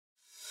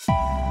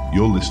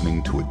You're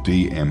listening to a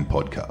DM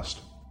podcast.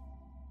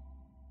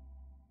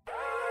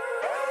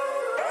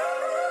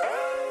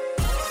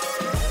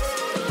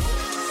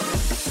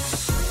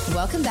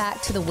 Welcome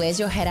back to the Where's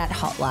Your Head At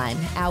hotline,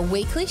 our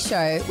weekly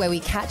show where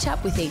we catch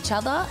up with each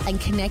other and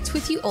connect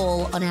with you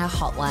all on our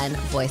hotline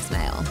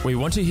voicemail. We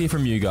want to hear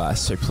from you guys,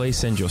 so please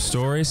send your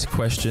stories,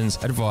 questions,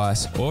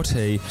 advice, or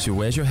tea to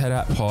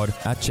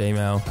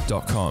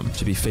where'syourheadatpod@gmail.com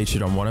to be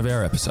featured on one of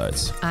our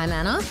episodes. I'm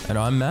Anna. And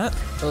I'm Matt.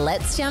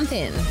 Let's jump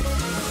in.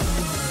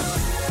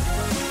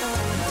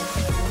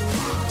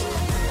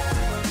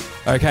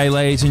 Okay,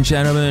 ladies and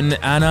gentlemen,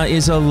 Anna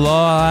is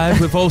alive.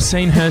 We've all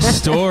seen her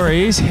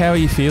stories. How are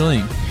you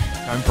feeling?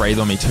 Don't breathe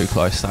on me too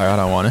close, though. I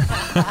don't want to.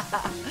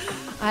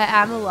 I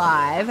am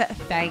alive,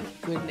 thank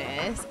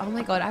goodness. Oh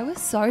my God, I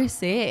was so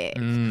sick.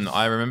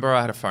 I remember I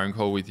had a phone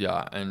call with you,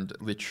 and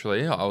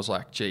literally I was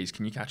like, geez,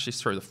 can you catch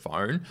this through the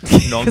phone?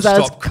 Because I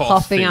was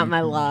coughing out my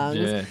lungs.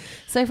 Yeah.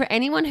 So for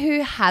anyone who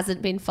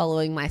hasn't been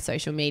following my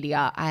social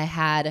media, I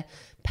had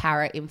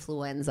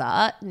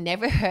para-influenza.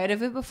 Never heard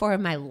of it before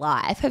in my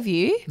life. Have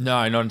you?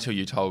 No, not until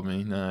you told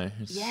me. No.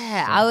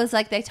 Yeah, I was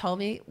like, they told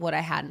me what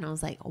I had and I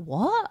was like,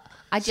 what?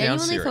 I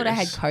genuinely thought I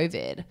had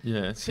COVID.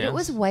 Yeah, But it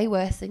was way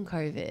worse than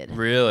COVID.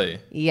 Really?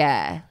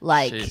 Yeah,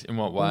 like Jeez, in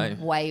what way?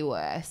 Way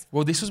worse.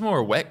 Well, this was more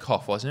a wet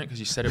cough, wasn't it? Because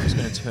you said it was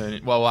going to turn,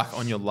 like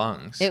on your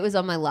lungs. It was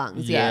on my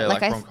lungs, yeah.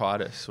 Like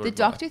bronchitis. The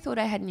doctor thought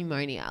I had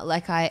pneumonia.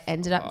 Like I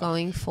ended up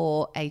going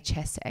for a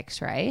chest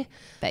x-ray.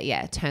 But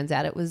yeah, it turns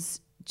out it was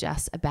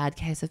just a bad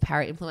case of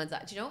para-influenza.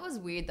 Do you know what was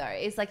weird though?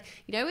 It's like,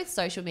 you know, with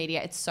social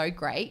media, it's so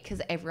great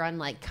because everyone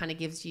like kind of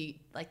gives you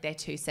like their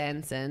 2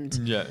 cents and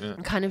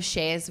kind of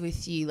shares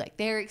with you like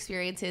their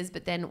experiences.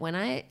 But then when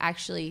I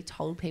actually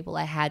told people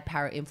I had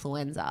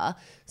para-influenza,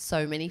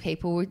 so many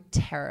people were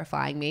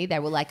terrifying me. They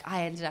were like,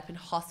 I ended up in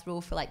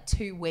hospital for like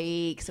 2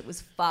 weeks. It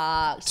was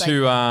fucked.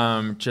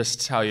 To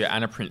just tell you,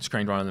 Anna print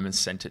screened one of them and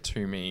sent it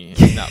to me.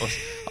 And that was,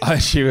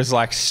 she was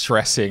like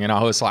stressing and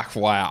I was like,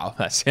 wow,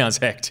 that sounds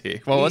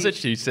hectic. What was it?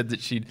 She said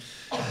that she'd,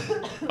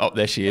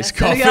 there she is,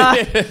 coughing.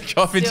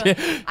 Coughing.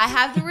 I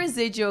have the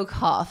residual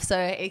cough, so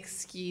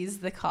excuse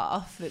the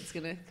cough that's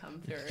going to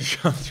come through.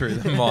 Come through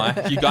the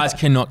mic. You guys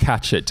cannot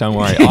catch it, don't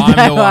worry.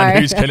 I'm the one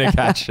who's going to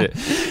catch it.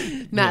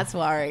 Matt's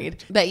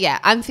worried. But yeah,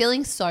 I'm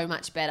feeling so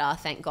much better,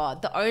 thank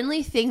God. The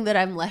only thing that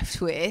I'm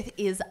left with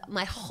is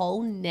my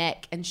whole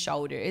neck and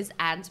shoulders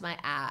and my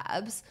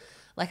abs.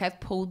 Like I've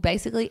pulled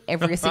basically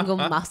every single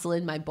muscle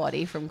in my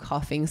body from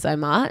coughing so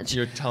much. You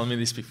were telling me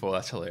this before.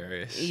 That's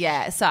hilarious.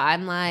 Yeah. So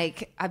I'm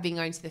like, I've been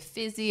going to the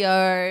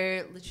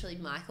physio. Literally,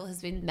 Michael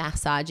has been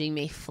massaging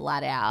me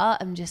flat out.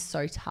 I'm just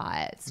so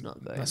tired. It's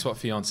not good. That's what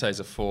fiancés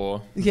are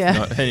for. Yeah.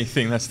 Not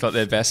anything that's not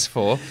their best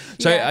for.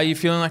 So are you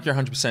feeling like you're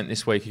 100%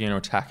 this week? You're going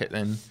to attack it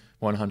then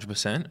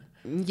 100%?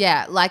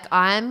 Yeah. Like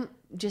I'm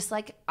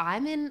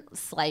in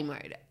slay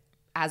mode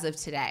as of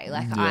today.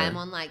 Like I'm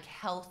on like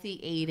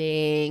healthy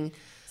eating.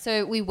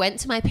 So we went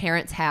to my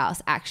parents'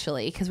 house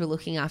actually because we're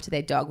looking after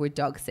their dog. We're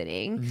dog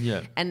sitting.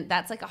 Yeah. And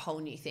that's like a whole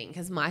new thing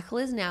because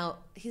Michael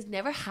he's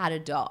never had a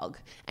dog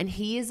and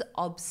he is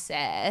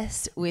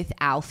obsessed with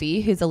Alfie,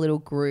 who's a little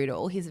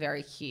Groodle. He's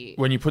very cute.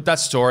 When you put that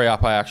story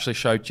up, I actually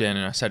showed Jen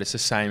and I said it's the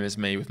same as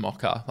me with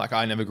Mocha. Like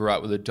I never grew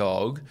up with a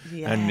dog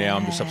and now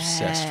I'm just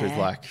obsessed with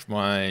like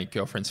my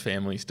girlfriend's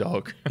family's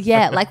dog.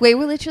 Yeah. Like we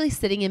were literally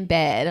sitting in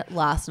bed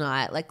last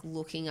night like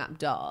looking up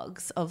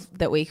dogs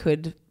that we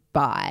could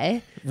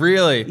buy.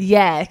 Really?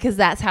 Yeah, because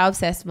that's how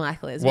obsessed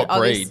Michael is. What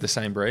breed? The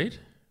same breed?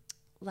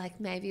 Like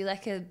maybe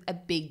like a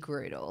big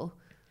Groodle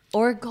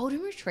or a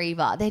golden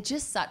retriever. They're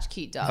just such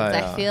cute dogs.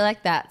 I feel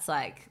like that's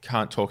like...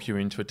 Can't talk you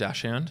into a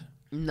dachshund?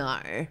 No.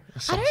 I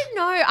don't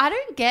know. I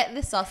don't get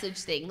the sausage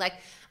thing. Like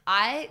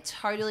I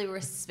totally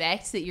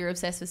respect that you're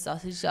obsessed with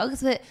sausage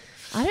dogs, but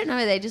I don't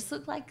know. They just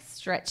look like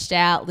stretched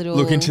out little...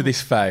 Look into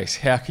this face.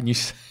 How can you...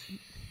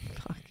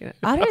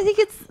 I don't think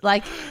it's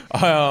like.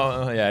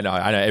 Oh yeah, no,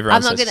 I know.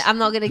 Everyone. I'm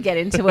not gonna get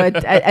into a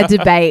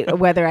debate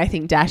whether I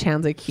think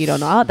dachshunds are cute or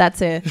not.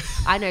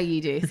 I know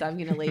you do, so I'm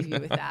gonna leave you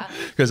with that.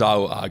 Because I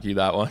will argue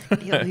that one.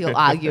 You'll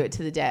argue it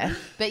to the death.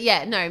 But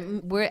yeah,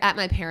 no, we're at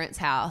my parents'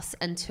 house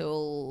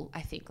until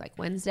I think like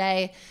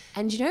Wednesday,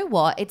 and you know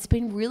what? It's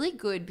been really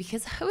good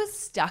because I was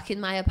stuck in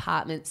my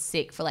apartment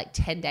sick for like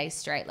 10 days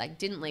straight. Like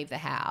didn't leave the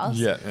house.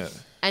 Yeah.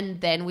 And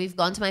then we've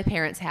gone to my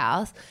parents'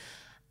 house.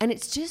 And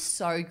it's just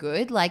so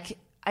good. Like,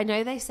 I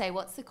know they say,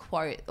 what's the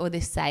quote or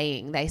this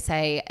saying? They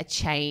say a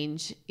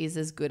change is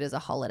as good as a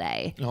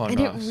holiday. Oh, and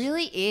nice. It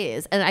really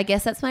is. And I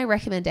guess that's my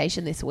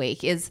recommendation this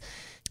week is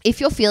if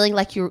you're feeling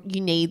like you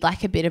need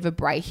like a bit of a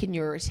break in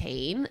your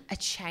routine, a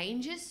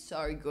change is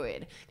so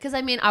good. Because,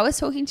 I mean, I was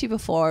talking to you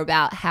before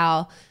about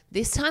how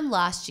this time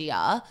last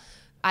year –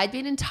 I'd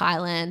been in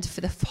Thailand for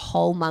the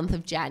whole month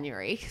of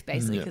January,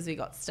 basically because we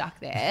got stuck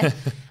there.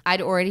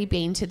 I'd already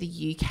been to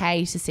the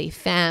UK to see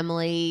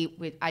family.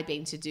 I'd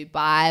been to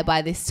Dubai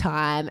by this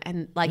time.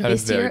 And like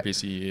this year, very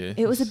busy year.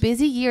 It was a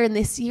busy year. And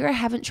this year I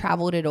haven't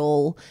traveled at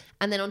all.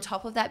 And then on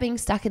top of that, being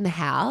stuck in the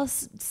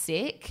house,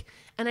 sick.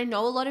 And I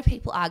know a lot of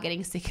people are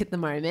getting sick at the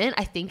moment.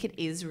 I think it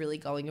is really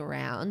going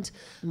around.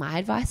 My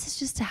advice is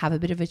just to have a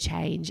bit of a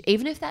change,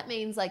 even if that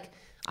means like,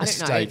 I don't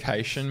know.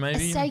 Staycation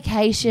maybe? A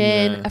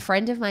staycation. Yeah. A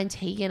friend of mine,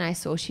 Tegan, I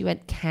saw she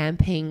went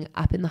camping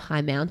up in the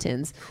high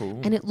mountains.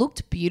 Cool. And it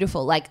looked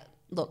beautiful. Like,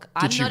 look,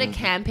 I'm not a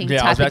camping I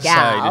was type about of to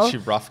gal. say,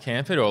 did she rough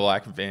camp it or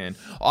like van?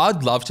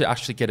 I'd love to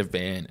actually get a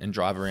van and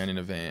drive around in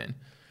a van.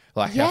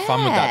 Like, how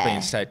fun would that be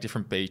and stay at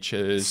different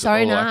beaches So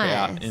or like nice.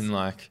 out in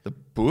like the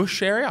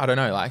bush area? I don't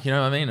know, like, you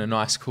know what I mean? A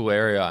nice, cool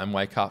area and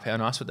wake up. How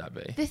nice would that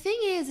be? The thing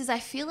is I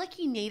feel like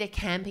you need a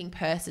camping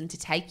person to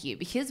take you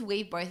because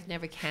we've both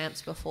never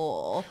camped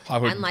before.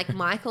 And like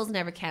Michael's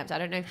never camped. I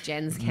don't know if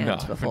Jen's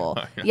camped before.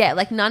 No. Yeah,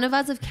 like none of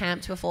us have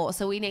camped before.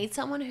 So we need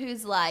someone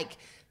who's like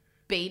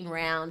been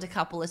round a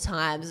couple of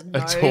times, A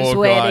knows tour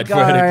where guide, to go.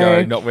 where to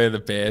go, not where the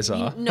bears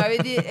are. You know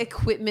the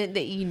equipment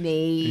that you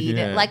need.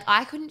 Yeah. Like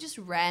I couldn't just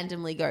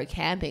randomly go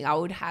camping. I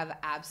would have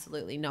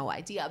absolutely no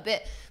idea.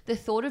 But the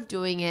thought of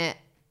doing it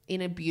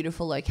in a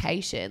beautiful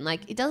location,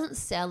 like it doesn't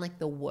sound like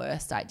the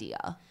worst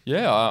idea.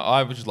 Yeah,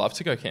 I would just love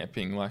to go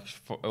camping. Like,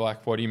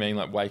 what do you mean?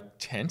 Like, wait,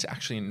 tent?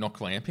 Actually, not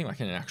glamping,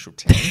 like in an actual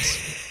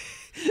tent.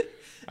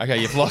 Okay,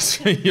 you've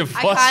lost me.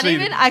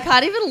 I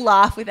can't even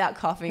laugh without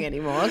coughing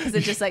anymore because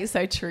it's just like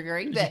so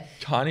triggering. But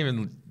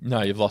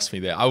No, you've lost me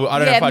there. I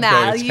don't know if I'd go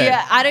to a tent.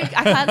 yeah, I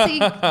can't see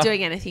you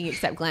doing anything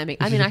except glamping.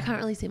 I mean, I can't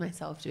really see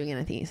myself doing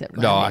anything except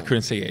glamping. No, I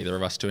couldn't see either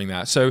of us doing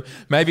that. So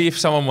maybe if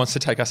someone wants to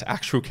take us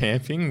actual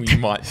camping, we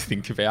might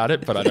think about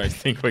it, but I don't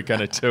think we're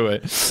going to do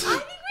it. I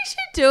think we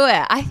should do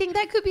it. I think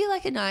that could be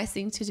like a nice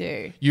thing to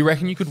do. You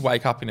reckon you could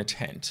wake up in a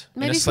tent,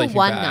 in Maybe a for sleeping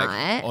one bag,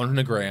 night. on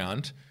the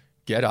ground,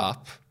 get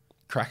up,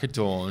 crack of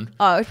dawn.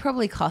 Oh, it would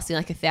probably cost me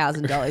like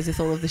 $1,000 with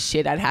all of the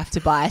shit I'd have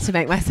to buy to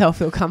make myself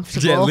feel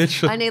comfortable. Yeah,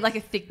 literally. I need like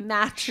a thick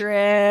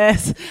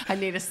mattress. I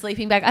need a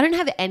sleeping bag. I don't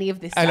have any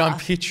of this And stuff. I'm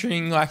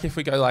picturing like if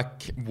we go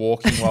like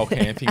walking while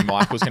camping,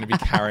 Michael's going to be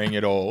carrying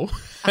it all,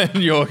 and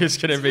you're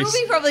just going to be. You'll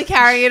be probably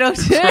carrying it all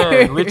too.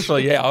 True,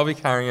 literally, yeah, I'll be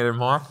carrying it, and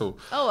Michael.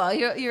 Oh well,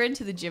 you're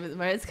into the gym at the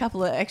moment. It's a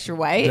couple of extra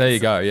weights. There you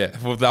go. Yeah,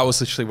 well, that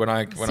was literally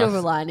when Silver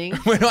lining.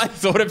 when I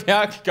thought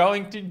about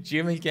going to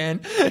gym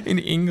again in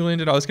England,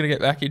 and I was going to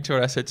get back into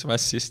it. I said to my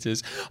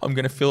sisters, I'm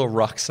going to fill a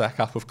rucksack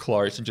up of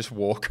clothes and just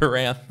walk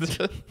around.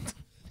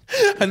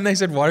 And they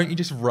said, why don't you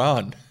just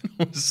run?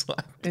 I was like,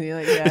 And you're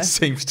like, yeah. it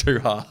seems too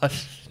hard.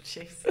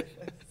 Jesus.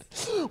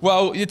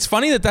 Well, it's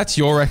funny that that's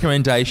your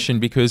recommendation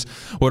because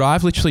what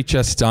I've literally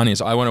just done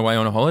is I went away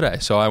on a holiday.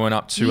 So I went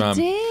up to... You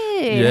did?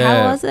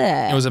 Yeah, How was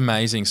it? It was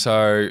amazing.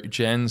 So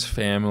Jen's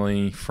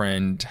family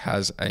friend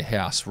has a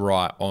house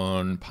right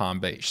on Palm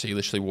Beach. So you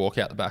literally walk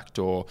out the back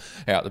door,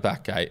 out the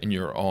back gate, and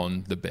you're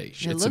on the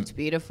beach. It looked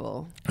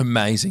beautiful.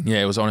 Amazing.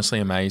 Yeah, it was honestly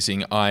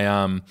amazing. I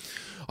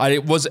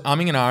was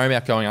umming and ahhing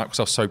about going up because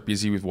I was so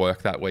busy with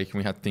work that week and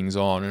we had things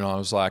on, and I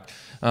was like,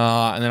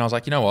 and then I was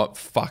like, you know what,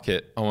 fuck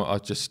it. I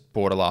just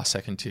bought a last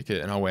second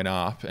ticket and I went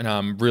up, and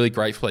I'm really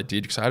grateful I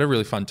did because I had a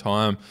really fun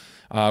time.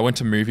 I went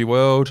to Movie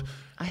World.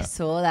 I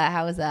saw that.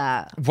 How was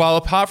that? Well,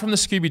 apart from the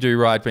Scooby-Doo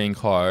ride being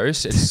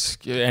closed, it's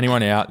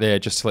anyone out there,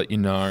 just to let you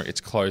know,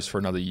 it's closed for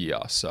another year.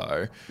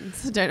 So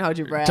Don't hold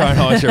your breath. don't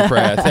hold your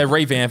breath. They're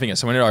revamping it.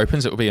 So when it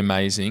opens, it will be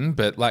amazing.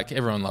 But like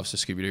everyone loves the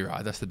Scooby-Doo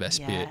ride. That's the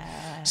best bit.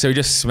 So we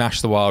just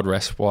smashed the Wild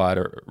West ride,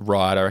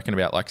 I reckon,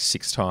 about like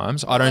 6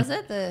 times. Was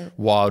it the...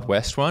 Wild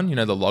West one, you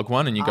know, the log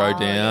one, and you go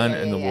down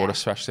and the water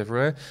splashes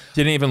everywhere.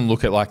 Didn't even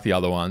look at like the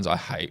other ones. I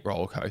hate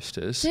roller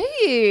coasters. Do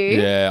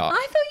you? Yeah. I thought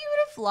you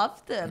would have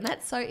loved them.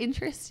 That's so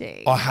interesting.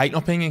 I hate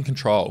not being in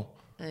control.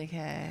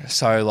 Okay.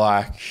 So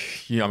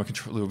like, you know, I'm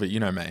a little bit, you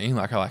know me,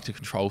 like I like to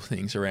control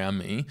things around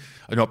me.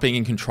 Not being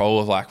in control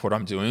of like what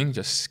I'm doing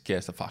just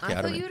scares the fuck out of me.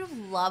 I thought you would have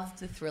loved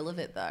the thrill of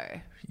it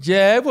though.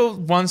 Yeah, well,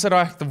 the ones that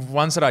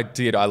I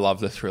did, I love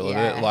the thrill of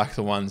Yeah. it. Like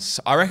the ones,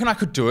 I reckon I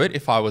could do it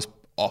if I was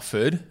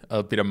offered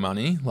a bit of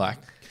money. Like,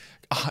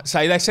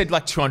 say they said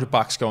like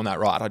 $200 go on that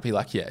ride, I'd be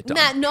like, yeah, done.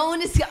 Nah, no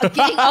one is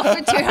getting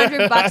offered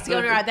 $200 to go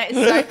on a ride. That is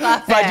so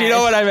far-fetched. But you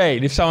know what I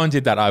mean? If someone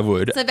did that, I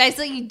would. So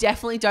basically, you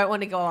definitely don't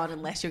want to go on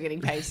unless you're getting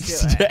paid to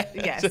do it.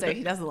 Yeah, so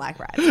he doesn't like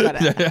rides.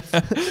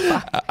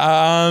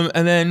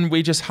 And then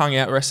we just hung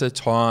out the rest of the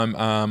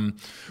time.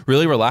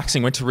 Really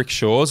relaxing. Went to Rick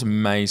Shaw's.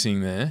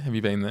 Amazing there. Have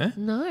you been there?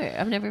 No,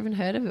 I've never even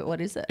heard of it.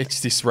 What is it?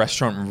 It's this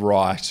restaurant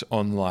right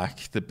on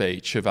like the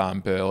beach of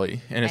Burleigh.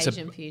 And it's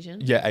Asian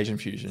fusion? Yeah, Asian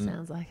fusion.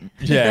 Sounds like it.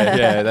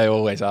 Yeah, they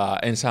always are.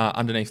 And it's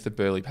underneath the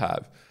Burleigh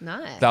pub.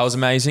 Nice. That was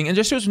amazing. And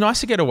just it was nice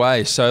to get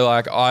away. So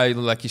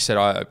like you said,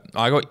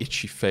 I got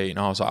itchy feet and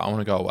I was like, I want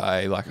to go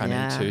away. Like I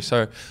need to.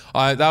 So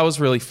that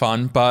was really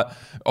fun. But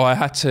I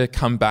had to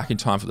come back in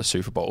time for the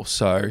Super Bowl.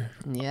 So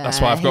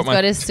that's why I've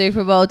got his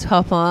Super Bowl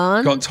top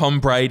on. Got Tom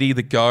Brady,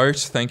 the GOAT.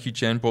 Thank you,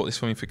 Jen. Bought this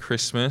for me for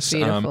Christmas.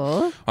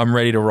 Beautiful. I'm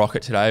ready to rock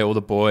it today. All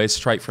the boys,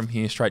 straight from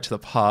here, straight to the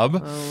pub.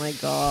 Oh my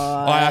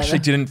God. I actually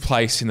didn't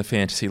place in the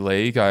fantasy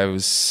league. I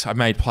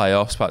made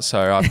playoffs, but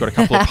so I've got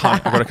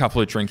a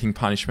couple of drinking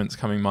punishments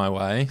coming my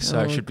way. So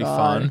it should be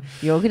fun.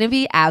 You're going to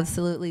be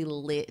absolutely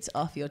lit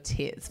off your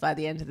tits by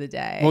the end of the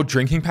day. Well,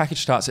 drinking package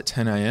starts at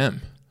 10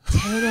 a.m.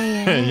 10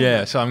 a.m.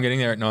 Yeah, so I'm getting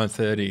there at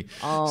 9:30.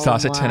 Oh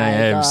Starts at 10 my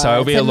a.m. God. So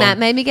it'll be a long... Matt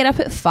made me get up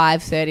at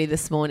 5:30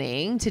 this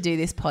morning to do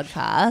this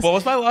podcast. What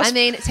was my last... I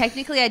mean,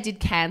 technically I did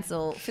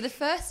cancel for the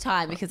first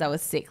time because I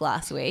was sick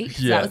last week.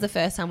 So Yeah. that was the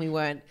first time we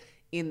weren't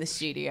in the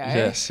studio.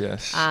 Yes.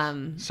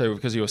 So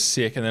because you were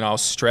sick, and then I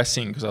was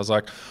stressing because I was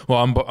like, well,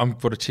 I'm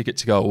got a ticket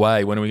to go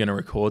away. When are we going to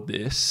record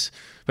this?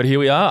 But here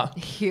we are.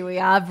 Here we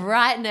are,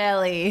 bright and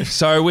early.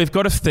 So we've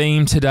got a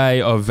theme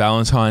today of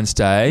Valentine's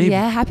Day.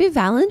 Yeah, happy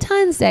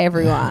Valentine's Day,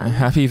 everyone.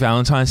 Happy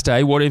Valentine's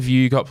Day. What have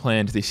you got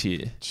planned this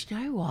year? Do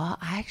you know what?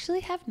 I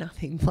actually have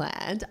nothing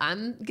planned.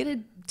 I'm going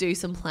to do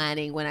some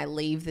planning when I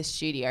leave the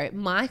studio.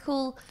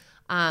 Michael,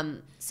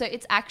 so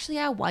it's actually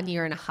our 1.5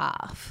 year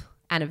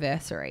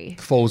anniversary.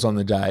 Falls on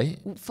the day.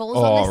 Falls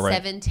on the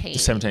right. 17th. The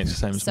 17th is the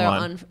same as So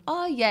mine.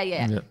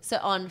 yeah. So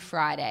on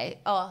Friday.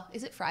 Oh,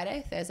 is it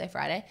Friday? Thursday,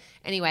 Friday?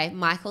 Anyway,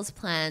 Michael's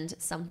planned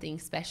something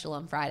special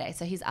on Friday.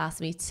 So he's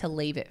asked me to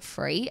leave it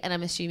free. And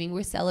I'm assuming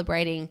we're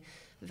celebrating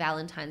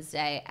Valentine's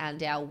Day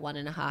and our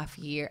 1.5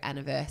 year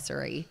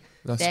anniversary.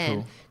 That's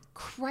cool.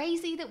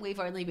 Crazy that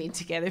we've only been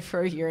together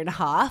for 1.5 years.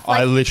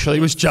 I literally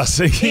was just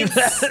thinking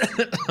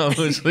that. I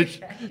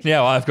was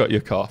yeah, I've got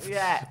your cough.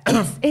 Yeah.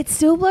 It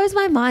still blows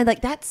my mind.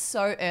 Like, that's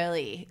so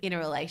early in a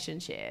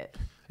relationship.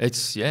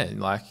 It's,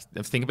 like,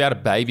 think about a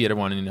baby at a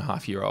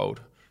 1.5 year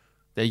old.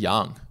 They're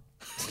young.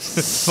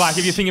 Like,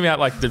 if you think about,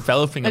 like,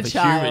 developing of a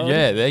human,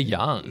 they're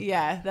young.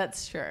 Yeah,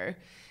 that's true.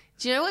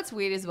 Do you know what's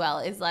weird as well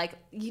is like,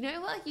 you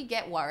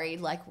get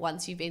worried like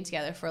once you've been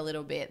together for a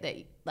little bit that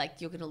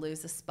like you're going to lose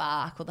the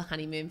spark or the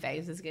honeymoon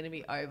phase is going to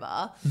be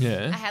over.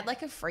 Yeah. I had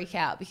like a freak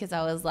out because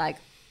I was like,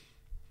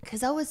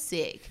 because I was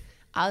sick.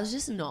 I was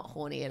just not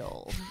horny at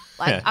all.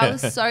 Like I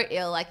was so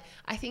ill. Like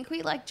I think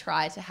we like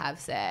tried to have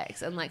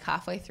sex and like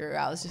halfway through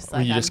I was just like,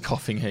 Were you just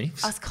coughing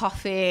heaps? I was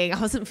coughing.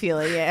 I wasn't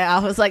feeling it. I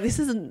was like,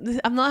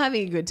 I'm not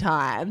having a good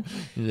time.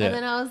 Yeah. And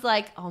then I was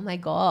like, oh my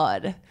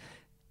God.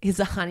 Is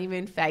the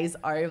honeymoon phase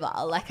over?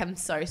 Like, I'm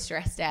so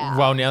stressed out.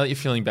 Well, now that you're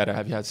feeling better,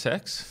 have you had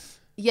sex?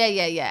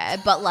 Yeah.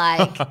 But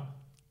like,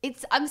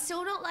 I'm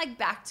still not like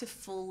back to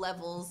full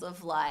levels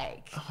of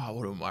like. Oh, I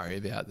wouldn't worry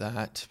about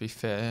that, to be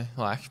fair.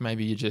 Like,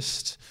 maybe you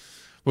just...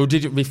 Well,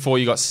 before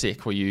you got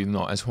sick, were you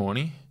not as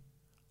horny?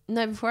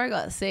 No, before I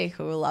got sick,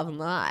 we were loving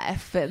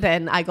life. But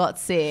then I got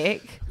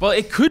sick. Well,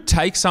 it could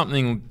take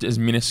something as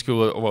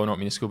minuscule, well, not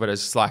minuscule, but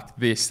as like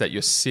this, that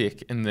you're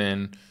sick and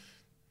then...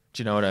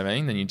 Do you know what I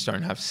mean? Then you just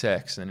don't have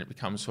sex and it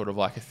becomes sort of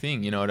like a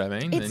thing. You know what I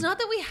mean? It's not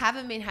that we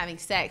haven't been having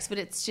sex, but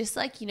it's just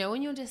like,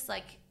 when you're just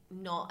like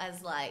not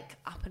as like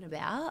up and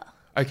about.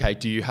 Okay,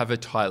 do you have a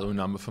tight little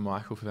number for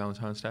Michael for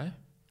Valentine's Day?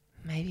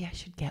 Maybe I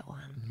should get one.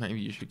 Maybe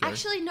you should go.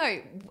 Actually,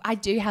 no. I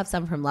do have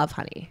some from Love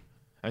Honey.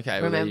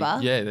 Okay. Remember?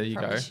 There you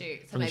from go. The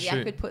shoot. So maybe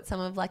I could put some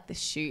of like the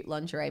shoot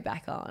lingerie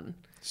back on.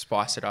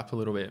 Spice it up a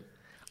little bit.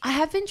 I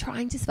have been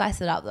trying to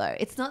spice it up though.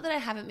 It's not that I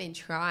haven't been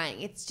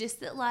trying. It's just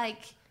that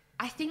like...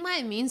 I think my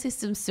immune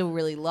system's still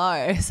really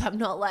low, so I'm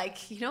not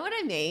like, you know what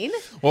I mean?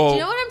 Well, do you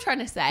know what I'm trying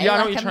to say? Yeah, I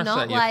know like, what you're I'm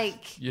trying not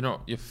to say. You're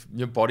not.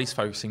 Your body's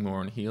focusing more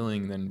on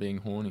healing than being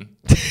horny.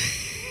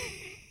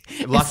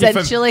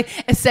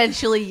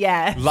 Essentially,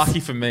 yes. Lucky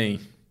for me,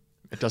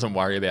 it doesn't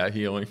worry about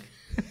healing.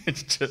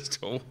 It's just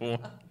all horny.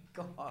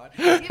 God.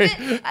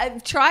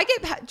 Try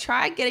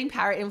getting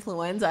parrot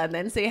influenza and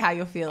then see how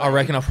you're feeling. I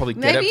reckon I'll probably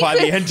get it by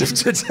the end of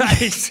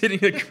today,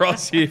 sitting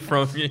across here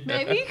from you.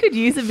 Maybe you could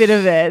use a bit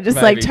of it, just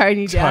like tone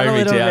you down a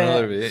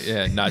little bit.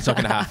 Yeah, no, it's not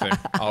going to happen.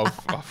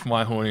 Off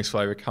my horniest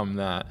flavour come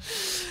that.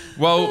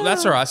 Well,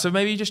 that's all right. So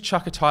maybe you just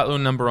chuck a tight little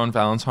number on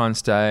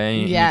Valentine's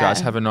Day. Yeah. You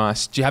guys have a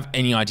nice... Do you have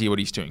any idea what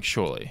he's doing,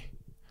 surely?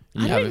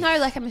 I don't know.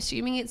 Like, I'm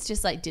assuming it's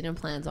just like dinner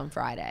plans on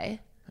Friday.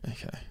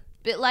 Okay.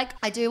 But like,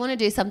 I do want to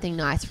do something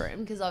nice for him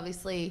because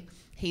obviously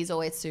he's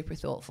always super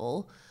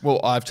thoughtful. Well,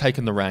 I've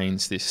taken the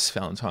reins this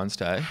Valentine's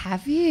Day.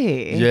 Have you?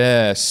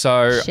 Yeah.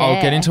 So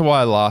I'll get into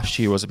why last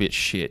year was a bit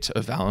shit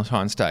of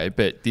Valentine's Day,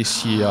 but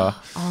this year...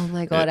 Oh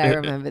my God, I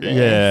remember this.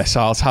 Yeah,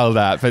 so I'll tell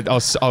that, but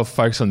I'll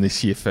focus on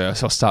this year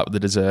first. I'll start with the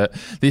dessert.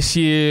 This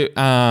year...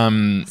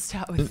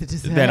 Start with the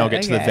dessert. Then I'll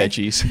get to the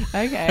veggies.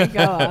 Okay,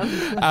 go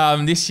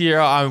on. This year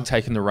I'm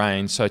taking the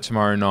reins, so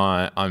tomorrow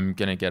night I'm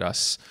going to get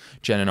us...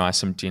 Jen and I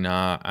some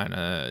dinner and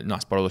a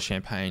nice bottle of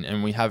champagne,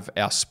 and we have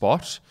our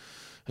spot.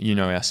 You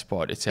know our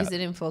spot. Is it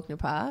in Faulkner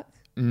Park?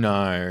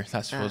 No,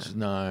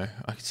 no.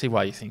 I can see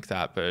why you think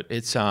that, but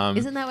it's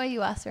Isn't that where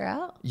you asked her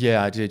out?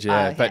 Yeah, I did.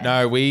 Yeah, okay. But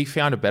no, we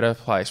found a better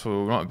place.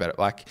 Well, not better.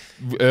 Like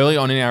early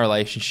on in our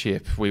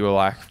relationship, we were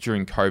like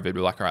during COVID, we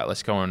were like, all right,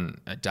 let's go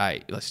on a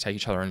date. Let's take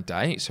each other on a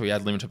date. So we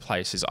had limited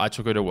places. I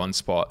took her to one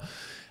spot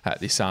at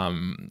this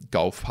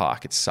golf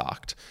park. It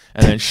sucked.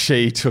 And then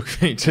she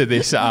took me to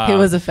this... It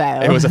was a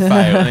fail. It was a fail.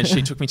 And then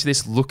she took me to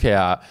this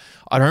lookout.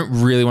 I don't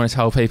really want to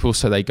tell people,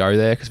 so they go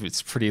there because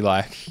it's pretty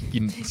like...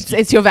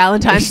 it's your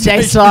Valentine's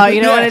Day slot.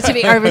 You don't want it to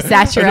be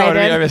oversaturated. I don't want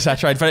it to be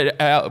oversaturated.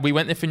 But we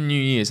went there for New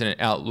Year's and it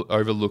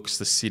overlooks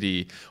the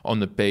city on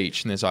the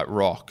beach and there's like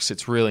rocks.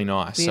 It's really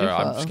nice. Beautiful. So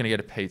I'm just going to get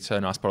a pizza,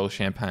 a nice bottle of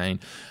champagne,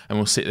 and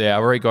we'll sit there.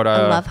 I've already got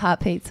I love heart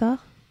pizza.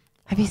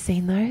 Have you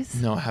seen those?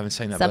 No, I haven't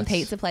seen that. Some but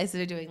that's- pizza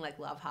places are doing like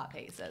love heart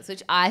pizzas,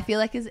 which I feel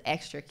like is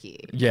extra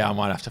cute. Yeah, I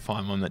might have to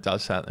find one that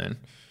does that then.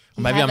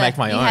 Or maybe I'll make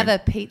my you own. have a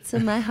pizza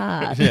in my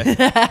heart.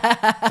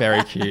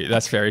 Very cute.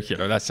 That's very cute.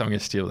 I'm going to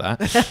steal that.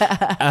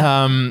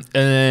 And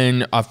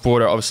then I've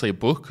bought her obviously a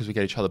book because we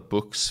get each other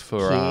books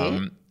for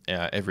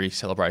every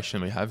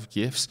celebration we have,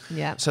 gifts.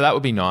 Yeah. So that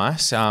would be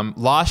nice.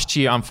 Last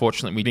year,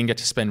 unfortunately, we didn't get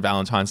to spend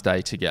Valentine's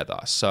Day together.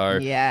 So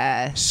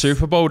Yes.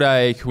 Super Bowl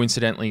day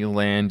coincidentally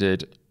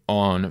landed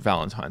on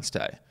Valentine's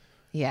Day.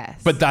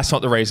 Yes. But that's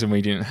not the reason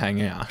we didn't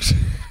hang out.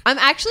 I'm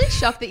actually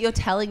shocked that you're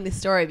telling this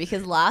story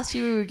because last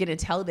year we were going to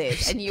tell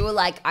this and you were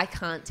like, I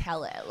can't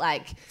tell it.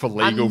 Like, For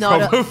legal I'm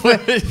not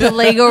probably. for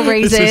legal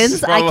This is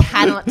reasons, I probably-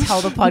 cannot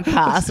tell the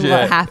podcast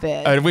what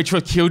happened. Which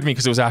what killed me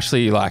because it was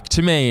actually like,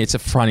 to me, it's a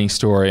funny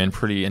story and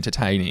pretty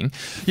entertaining.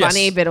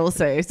 Funny, Yes, but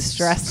also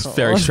stressful.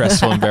 very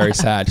stressful and very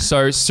sad.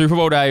 So Super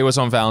Bowl day was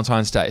on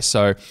Valentine's Day.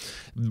 So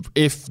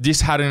if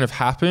this hadn't have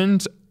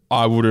happened,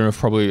 I would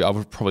probably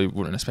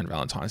wouldn't have spent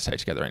Valentine's Day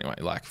together anyway.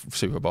 Like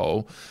Super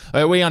Bowl,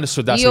 we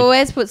understood that. You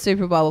always put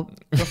Super Bowl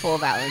before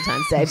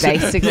Valentine's Day,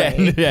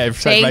 basically.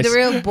 So Being the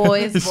real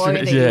boy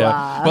that you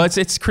are. Well,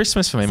 it's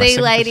Christmas for me. See,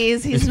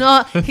 ladies, he's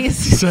not. So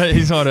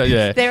he's not.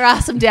 There There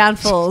are some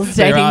downfalls are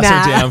dating some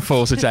Matt.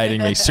 downfalls of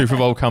dating me. Super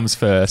Bowl comes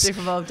first.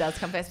 Super Bowl does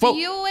come first. Well, but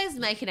you always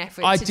make an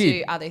effort I to did.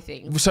 do other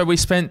things. So we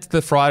spent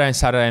the Friday and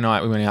Saturday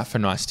night. We went out for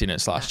nice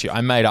dinners last year. I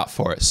made up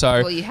for it.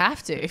 So Well, you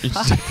have to.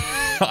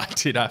 I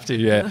did have to,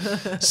 yeah.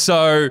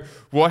 So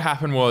what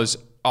happened was,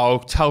 I'll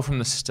tell from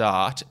the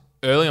start.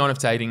 Early on of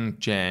dating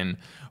Jen,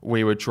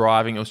 we were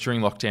driving. It was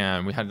during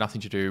lockdown. We had nothing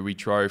to do. We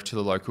drove to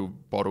the local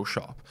bottle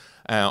shop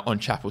on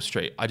Chapel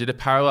Street. I did a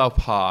parallel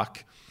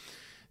park.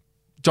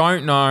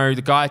 Don't know.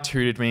 The guy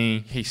tutored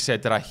me. He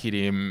said that I hit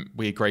him.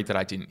 We agreed that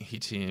I didn't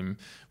hit him.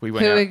 We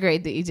went Who out.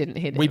 agreed that you didn't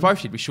hit him? We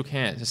both did. We shook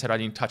hands. I said I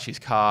didn't touch his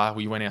car.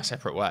 We went our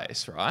separate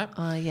ways, right?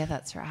 Oh, yeah,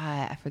 that's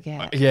right. I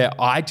forget. Yeah,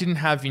 I didn't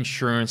have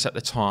insurance at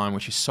the time,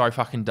 which is so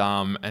fucking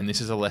dumb. And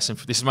this is a lesson.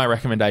 This is my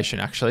recommendation,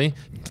 actually.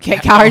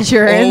 Get car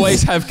insurance.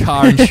 Always have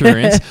car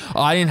insurance.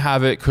 I didn't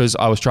have it because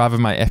I was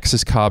driving my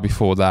ex's car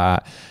before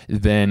that.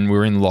 Then we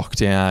were in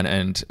lockdown,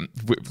 and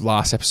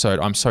last episode,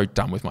 I'm so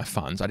done with my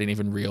funds. I didn't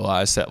even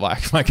realize that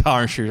like my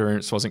car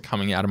insurance wasn't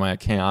coming out of my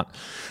account.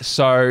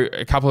 So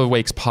a couple of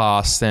weeks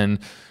passed, then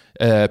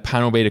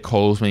panel beater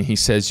calls me. He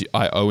says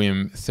I owe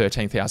him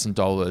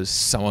 $13,000.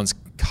 Someone's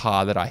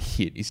car that I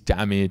hit is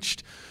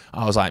damaged.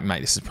 I was like,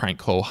 mate, this is a prank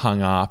call.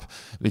 Hung up,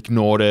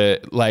 ignored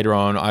it. Later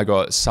on, I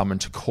got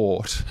summoned to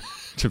court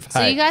to pay.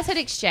 So you guys had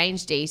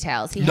exchanged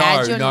details. He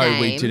had your name.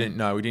 we didn't.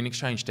 No, we didn't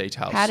exchange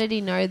details. How did he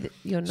know that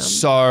your number?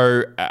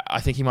 So I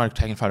think he might have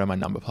taken a photo of my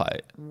number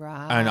plate.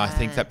 Right. And I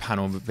think that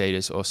panel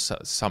beaters or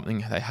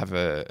something, they have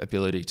a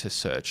ability to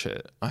search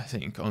it, I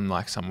think, on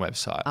like some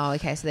website. Oh,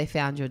 okay. So they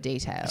found your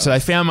details. So they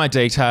found my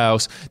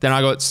details. Then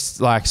I got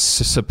like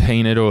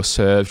subpoenaed or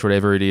served,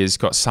 whatever it is,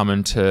 got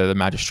summoned to the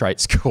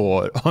magistrate's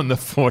court on the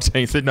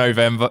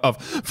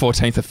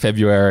 14th of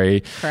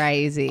February.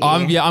 Crazy.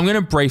 I'm going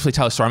to briefly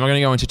tell a story. I'm not going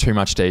to go into too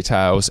much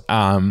details.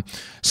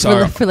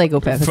 For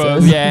legal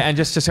purposes. And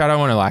just I don't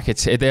want to like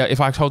it.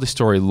 If I told this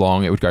story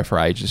long, it would go for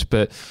ages.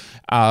 But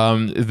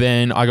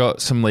then I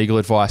got some legal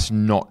advice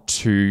not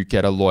to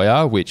get a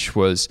lawyer, which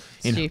was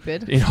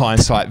Stupid. In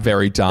hindsight,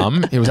 very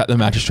dumb. It was at the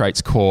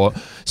magistrate's court.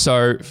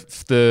 So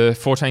the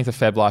 14th of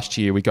Feb last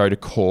year, we go to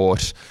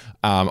court.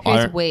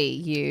 Who's we?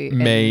 You?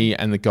 Me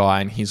and the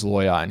guy and his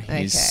lawyer, and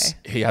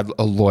he had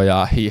a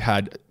lawyer. He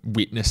had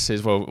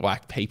witnesses, well,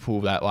 like people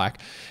that like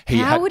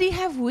How would he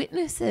have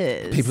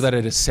witnesses? people that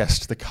had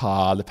assessed the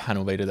car, the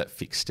panel beater that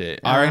fixed it.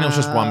 I reckon it was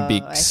just one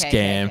big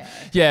scam. Okay.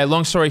 Yeah,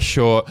 long story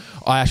short,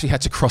 I actually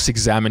had to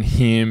cross-examine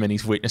him and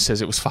his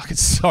witnesses. It was fucking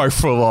so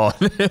full on.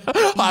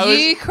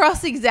 You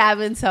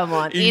cross-examine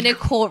someone in a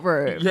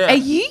courtroom. Yeah. Are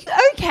you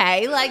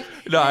okay? Like,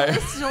 No. the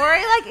story,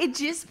 like, it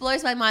just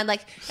blows my mind.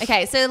 Like,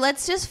 okay, so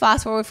let's just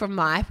fast forward from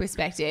my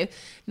perspective.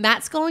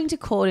 Matt's going to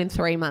court in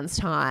 3 months'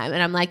 time.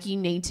 And I'm like, you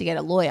need to get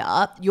a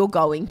lawyer. You're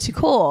going to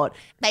court.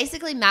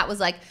 Basically, Matt was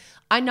like,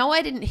 I know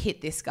I didn't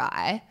hit this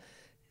guy.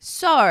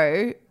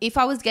 So if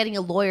I was getting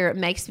a lawyer, it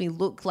makes me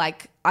look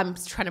like I'm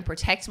trying to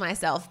protect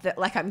myself, that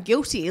like I'm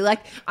guilty. Like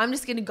I'm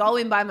just going to go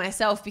in by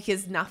myself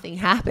because nothing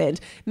happened.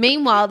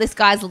 Meanwhile, this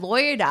guy's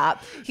lawyered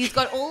up. He's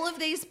got all of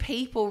these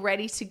people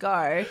ready to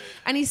go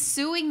and he's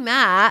suing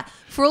Matt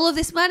for all of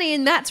this money,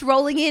 and Matt's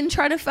rolling in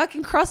trying to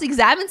fucking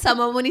cross-examine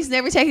someone when he's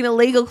never taken a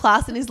legal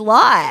class in his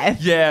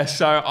life. Yeah,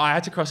 so I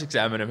had to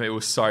cross-examine him. It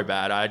was so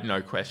bad. I had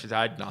no questions.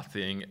 I had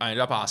nothing. I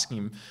ended up asking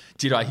him,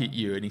 did I hit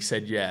you? And he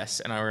said yes.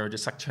 And I remember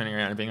just like turning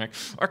around and being like,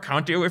 I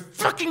can't deal with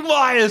fucking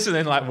liars. And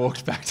then like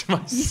walked back to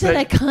my You seat. said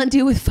I can't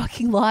deal with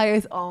fucking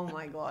liars. Oh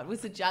my God.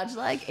 Was the judge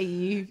like, are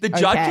you The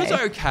judge was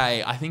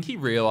okay. I think he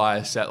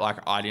realised that like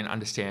I didn't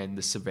understand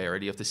the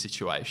severity of the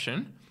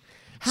situation.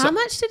 How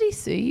much did he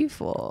sue you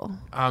for?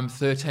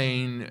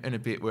 13 and a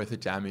bit worth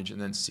of damage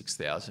and then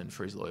 6,000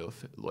 for his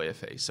lawyer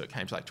fee. So it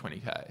came to like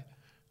 20K.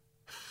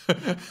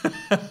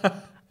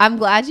 I'm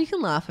glad you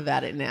can laugh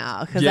about it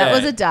now because that Yeah.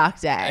 was a dark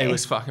day. It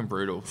was fucking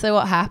brutal. So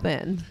what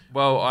happened?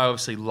 Well, I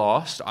obviously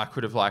lost. I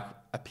could have like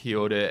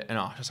appealed it, and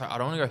I was just like, I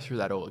don't want to go through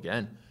that all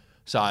again.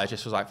 So I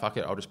just was like, fuck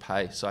it, I'll just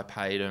pay. So I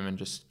paid him and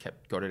just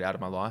got it out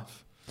of my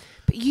life.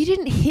 But you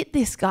didn't hit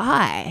this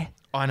guy.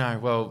 I know.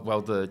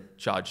 Well, the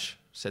judge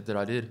said that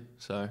I did.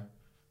 So.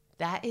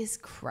 That is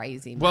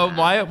crazy, man. Well,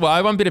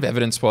 my one bit of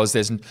evidence was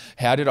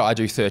how did I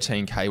do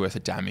 13K worth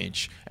of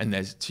damage and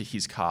there's to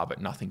his car but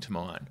nothing to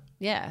mine?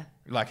 Yeah.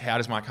 Like, how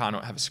does my car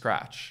not have a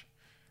scratch?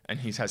 And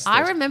his has.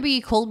 I remember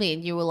you called me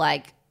and you were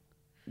like,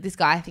 this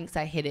guy thinks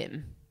I hit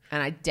him.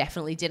 And I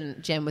definitely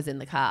didn't. Jen was in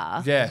the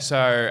car. Yeah.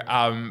 So,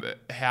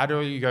 how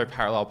do you go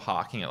parallel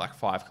parking at like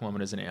 5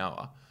 kilometers an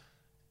hour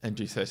and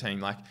do 13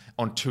 like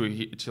on to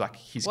like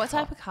his? What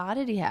car? type of car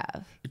did he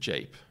have? A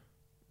Jeep.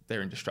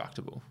 They're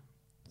indestructible.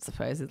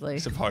 Supposedly.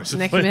 Supposedly.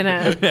 Next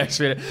minute. Next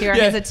minute. Here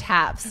is a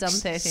tap, some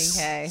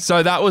 13K.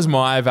 So that was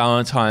my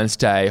Valentine's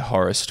Day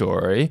horror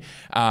story.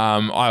 I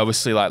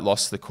obviously like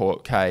lost the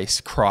court case,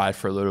 cried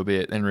for a little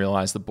bit, then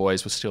realised the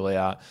boys were still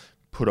out.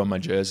 Put on my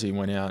jersey,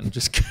 went out and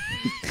just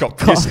got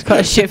pissed.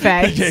 Got shit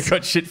faced. Yeah,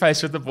 got shit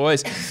faced with the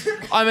boys.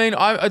 I mean,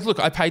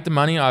 I paid the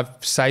money.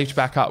 I've saved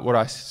back up what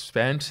I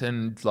spent,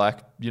 and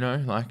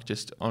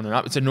just on and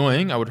up. It's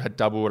annoying. I would have had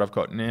double what I've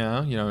got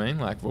now. You know what I mean?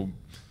 Like, well,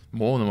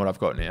 more than what I've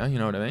got now. You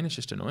know what I mean? It's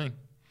just annoying.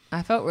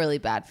 I felt really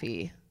bad for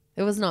you.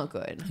 It was not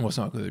good. Well, it's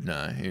not good.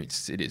 No,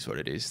 it is what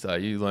it is. Though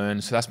you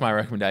learn. So that's my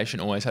recommendation.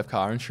 Always have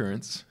car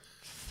insurance.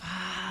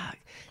 Fuck.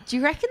 Do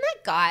you reckon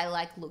that guy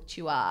like looked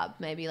you up,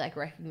 maybe like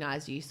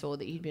recognized you, saw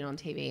that you'd been on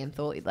TV and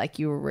thought like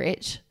you were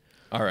rich?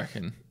 I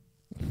reckon.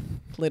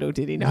 Little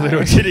did he know.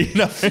 Little did he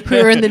know.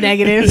 We were in the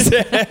negatives.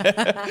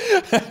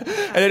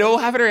 And it all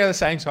happened around the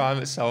same time.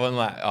 It's someone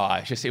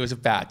like, it was a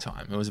bad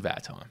time. It was a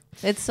bad time.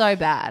 It's so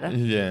bad.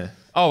 Yeah.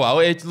 Oh,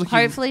 well.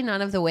 Hopefully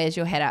none of the Where's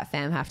Your Head At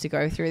fam have to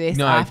go through this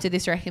after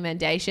this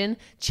recommendation.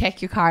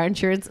 Check your car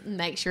insurance.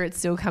 Make sure it's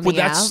still coming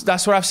out.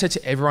 That's what I've said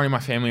to everyone in my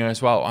family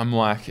as well. I'm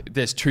like,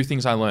 there's two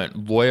things I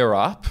learned. Lawyer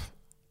up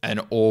and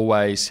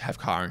always have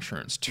car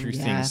insurance. Two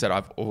things that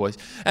I've always...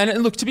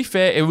 And look, to be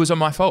fair, it was on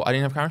my fault. I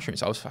didn't have car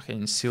insurance. I was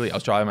fucking silly. I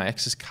was driving my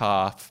ex's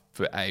car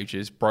for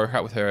ages. Broke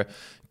up with her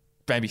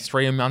maybe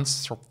 3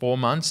 months or 4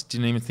 months.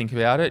 Didn't even think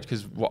about it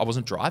because I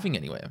wasn't driving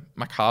anywhere.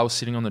 My car was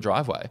sitting on the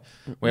driveway.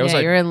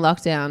 You're in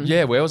lockdown.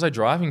 Yeah, where was I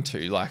driving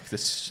to? Like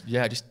this...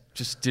 Yeah,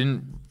 just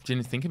didn't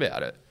think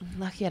about it. I'm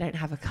lucky I don't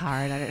have a car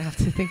and I don't have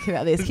to think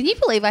about this. Can you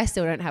believe I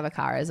still don't have a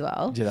car as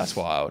well? Yeah, that's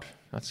wild.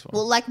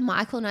 Well, like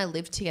Michael and I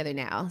live together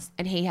now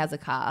and he has a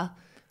car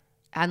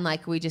and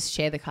like we just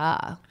share the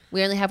car.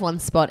 We only have one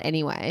spot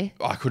anyway.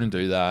 I couldn't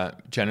do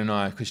that. Jen and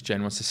I, because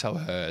Jen wants to sell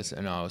hers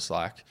and I was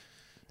like...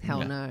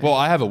 Hell no. Well,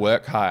 I have a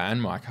work car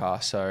and my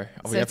car, so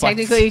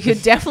technically you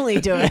could definitely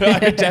do it. I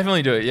could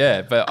definitely do it,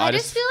 yeah. But I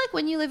just feel like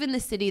when you live in the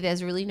city,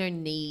 there's really no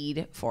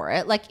need for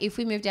it. Like if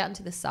we moved out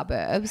into the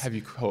suburbs. Have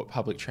you caught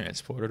public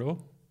transport at all?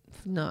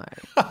 No.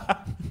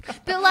 But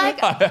like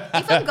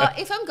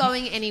if I'm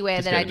going anywhere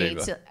Just that I get an need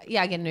Uber. to,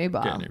 I get an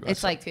Uber. Get an Uber, It's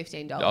so- like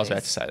 $15. I was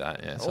about to say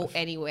that, yeah. Or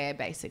anywhere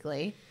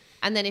basically.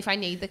 And then if I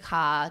need the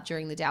car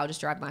during the day, I'll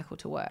just drive Michael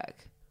to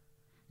work.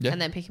 Yeah. And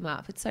then pick him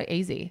up. It's so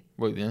easy.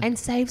 Well, yeah. And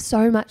save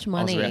so much I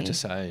money. was about to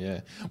say,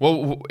 yeah.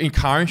 Well, in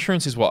car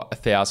insurance is what,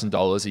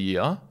 $1,000 a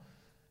year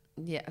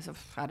Yeah, so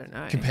I don't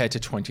know. compared to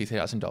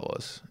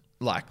 $20,000.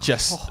 Like,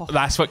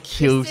 that's what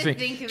kills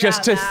me.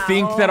 Just To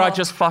think that I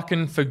just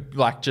fucking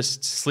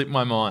just slipped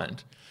my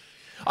mind.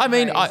 I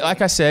mean,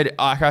 like I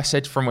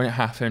said from when it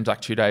happened,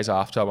 like 2 days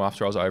after I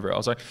was over it, I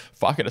was like,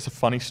 fuck it, it's a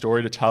funny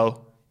story to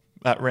tell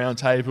at round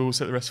tables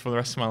for the rest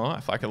of my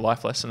life. Like a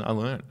life lesson I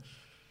learned.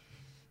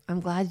 I'm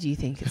glad you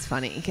think it's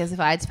funny because if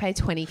I had to pay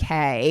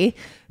 $20K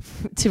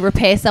to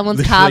repair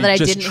someone's car that I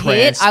didn't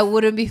hit, I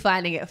wouldn't be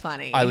finding it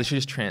funny. I literally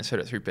just transferred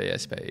it through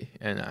BSB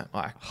and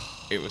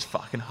it was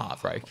fucking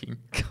heartbreaking.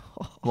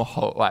 My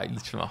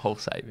whole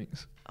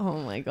savings.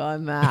 Oh my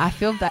God, Matt. I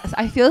feel bad.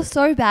 I feel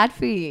so bad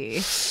for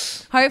you.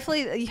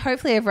 Hopefully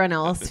everyone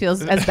else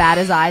feels as bad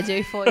as I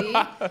do for you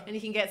and you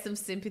can get some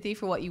sympathy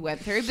for what you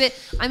went through. But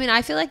I mean,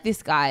 I feel like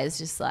this guy is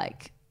just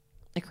like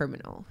a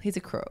criminal. He's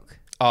a crook.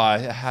 Oh, I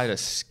had a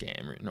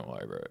scam written all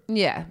over it.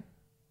 Yeah.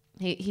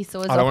 He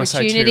saw his I don't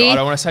opportunity. I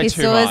don't want to say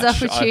too much. He saw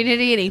his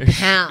opportunity and he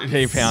pounced.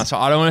 He pounced. So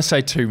I don't want to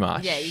say too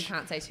much. Yeah, you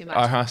can't say too much.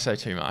 I can't say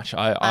too much.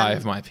 I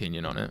have my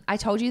opinion on it. I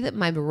told you that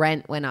my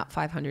rent went up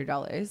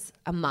 $500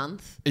 a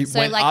month. It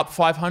went up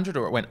 500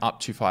 or it went up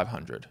to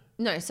 500?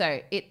 No, so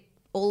I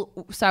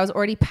was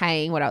already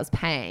paying what I was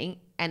paying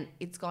and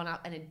it's gone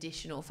up an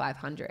additional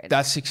 500.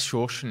 That's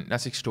extortion.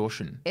 It's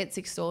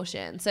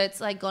extortion. So it's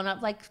like gone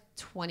up like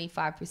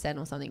 25%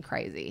 or something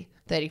crazy.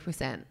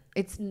 30%.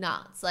 It's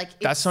nuts. Like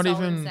that's not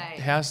even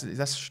insane.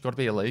 That's got to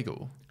be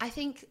illegal. I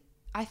think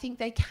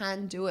they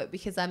can do it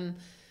because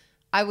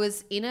I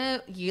was in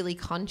a yearly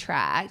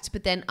contract,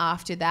 but then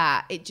after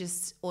that, it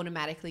just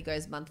automatically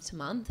goes month to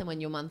month. And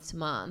when you're month to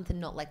month and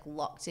not like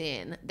locked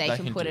in, they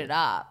can put it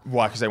up.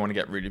 Why? Because they want to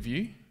get rid of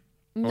you?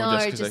 No,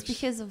 just 'cause just they-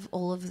 because of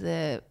all of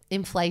the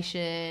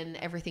inflation,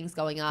 everything's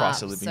going up.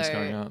 Price of living's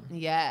going up.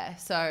 Yeah,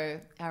 so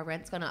our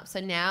rent's gone up. So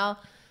now,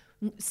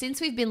 since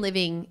we've been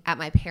living at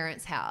my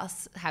parents'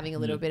 house, having a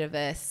little bit of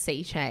a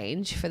sea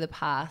change for the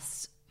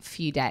past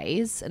few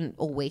days and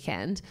all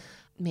weekend,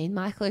 me and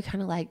Michael are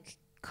kind of like,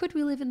 could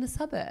we live in the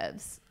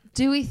suburbs?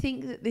 Do we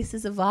think that this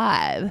is a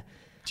vibe?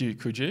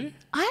 Could you?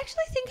 I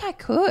actually think I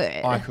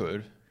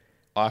could.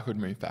 I could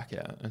move back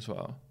out as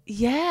well.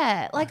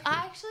 Yeah, like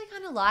I actually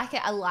kind of like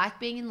it. I like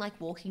being in like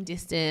walking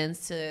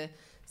distance to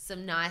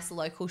some nice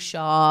local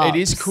shops. It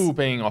is cool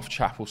being off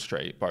Chapel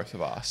Street, both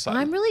of us. Like,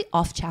 I'm really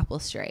off Chapel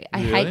Street.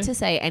 I Really? hate to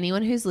say,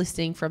 anyone who's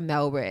listening from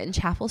Melbourne,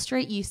 Chapel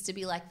Street used to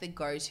be like the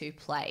go-to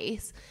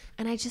place,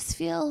 and I just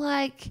feel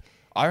like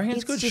I reckon it's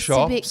it's good just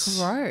shops. a bit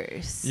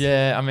gross.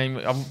 Yeah, I mean,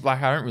 I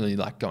don't really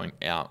like going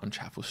out on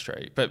Chapel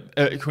Street, but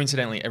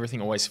coincidentally,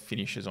 everything always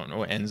finishes on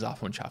or ends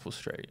up on Chapel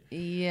Street.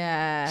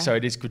 Yeah, So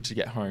it is good to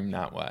get home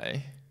that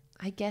way.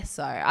 I guess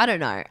so. I don't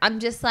know.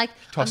 I'm just like,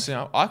 Tossing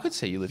up, I could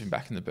see you living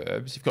back in the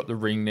burbs. You've got the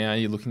ring now.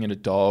 You're looking at a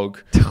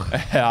dog, a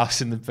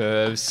house in the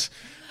burbs,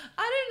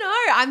 I don't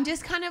know. I'm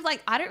just kind of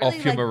like, I don't really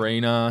off your like.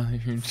 marina.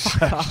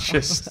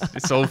 Just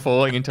it's all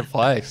falling into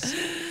place.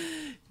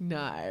 No,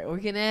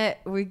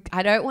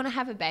 I don't want to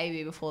have a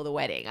baby before the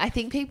wedding. I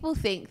think people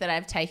think that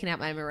I've taken out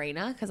my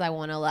marina because I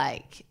want to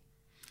like.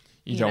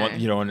 You know.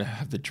 don't want to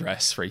have the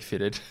dress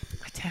refitted.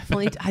 I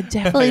definitely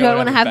don't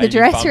want to have the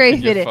dress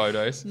refitted.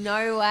 Photos.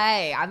 No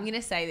way. I'm going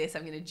to say this.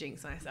 I'm going to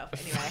jinx myself.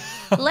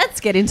 Anyway,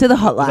 let's get into the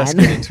hotline. Let's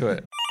get into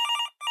it.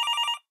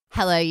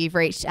 Hello, you've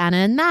reached Anna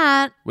and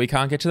Matt, We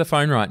can't get to the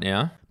phone right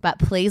now. but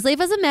please leave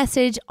us a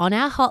message on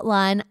our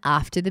hotline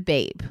after the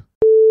beep.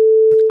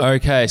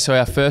 Okay, so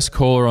our first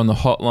caller on the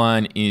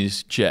hotline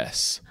is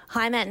Jess.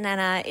 Hi, Matt and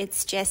Anna.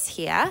 It's Jess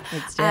here.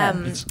 It's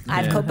Jess.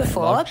 I've called I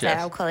before, love but Jess.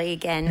 I'll call you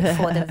again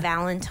for the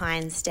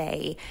Valentine's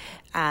Day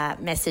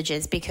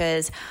messages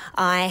because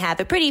I have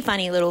a pretty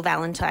funny little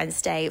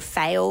Valentine's Day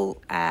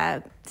fail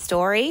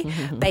story.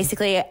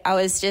 Basically, I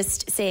was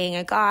just seeing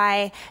a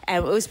guy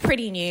and it was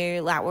pretty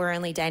new. Like, we were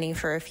only dating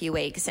for a few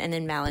weeks and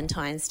then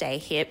Valentine's Day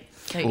hit.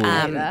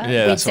 Yeah, We'd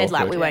that's said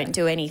like awkward. we won't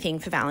do anything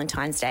for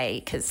Valentine's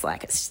Day because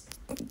like it's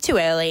too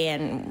early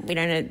and we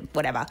don't know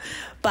whatever.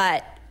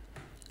 But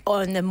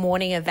on the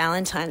morning of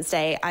Valentine's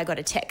Day, I got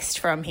a text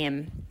from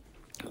him.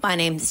 My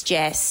name's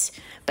Jess,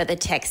 but the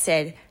text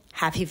said,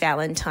 "Happy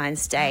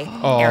Valentine's Day,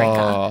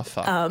 Erica." Oh,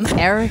 fuck.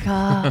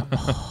 Erica.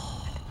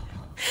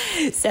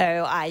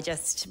 So I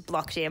just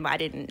blocked him. I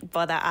didn't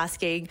bother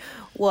asking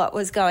what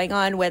was going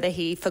on, whether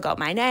he forgot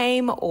my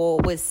name or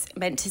was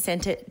meant to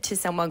send it to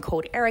someone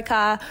called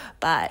Erica.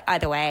 But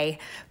either way,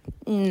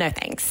 no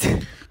thanks.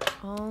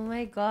 Oh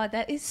my God,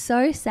 that is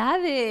so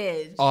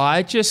savage.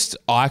 I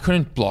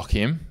couldn't block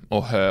him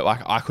or her.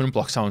 Like, I couldn't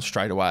block someone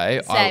straight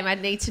away. Same,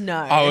 I'd need to know.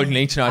 I would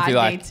need to know. I'd be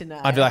like, need to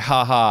know. I'd be like,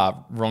 haha,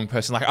 wrong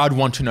person. Like, I'd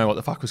want to know what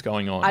the fuck was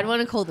going on. I'd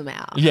want to call them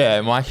out.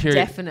 Yeah,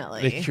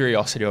 Definitely. the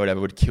curiosity or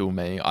whatever would kill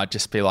me. I'd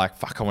just be like,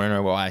 fuck, I want to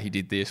know why he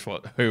did this,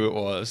 who it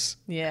was.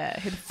 Yeah.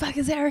 Who the fuck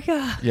is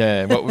Erica?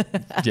 Yeah,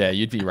 yeah,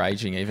 you'd be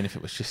raging even if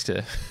it was just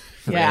a.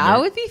 Yeah, random- I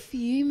would be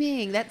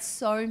fuming. That's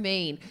so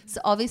mean.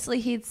 So obviously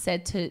he'd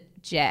said to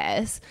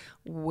Jess,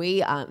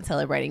 we aren't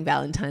celebrating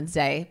Valentine's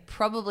Day,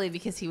 probably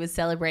because he was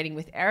celebrating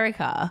with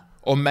Erica.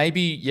 Or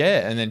maybe,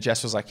 yeah. And then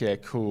Jess was like, yeah,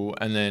 cool.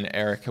 And then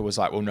Erica was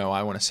like, well, no,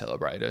 I want to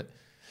celebrate it.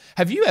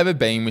 Have you ever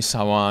been with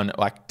someone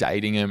like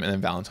dating them and then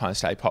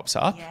Valentine's Day pops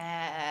up?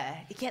 Yeah,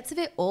 it gets a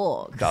bit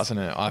awkward. Doesn't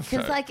it?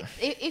 Because like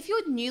if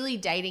you're newly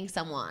dating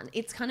someone,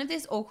 it's kind of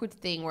this awkward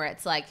thing where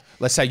it's like,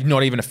 let's say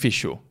not even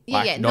official.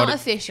 Like, yeah, not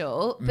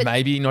official, but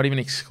maybe not even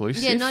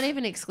exclusive. yeah, not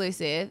even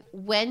exclusive.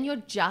 When you're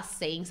just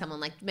seeing someone,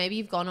 like maybe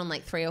you've gone on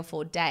like 3 or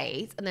 4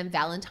 dates and then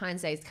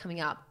Valentine's Day is coming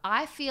up,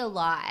 I feel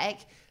like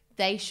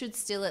they should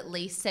still at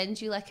least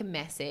send you like a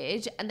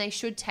message and they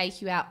should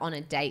take you out on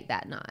a date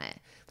that night.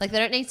 Like, they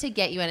don't need to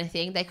get you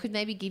anything. They could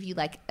maybe give you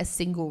like a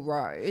single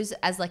rose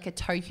as like a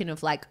token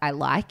of like, I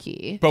like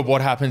you. But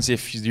what happens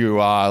if you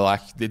are like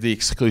the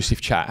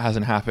exclusive chat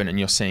hasn't happened and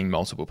you're seeing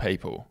multiple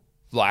people?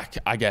 Like,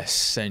 I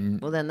guess,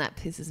 and Well, then that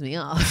pisses me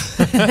off.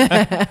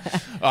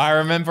 I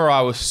remember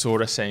I was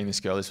sort of seeing this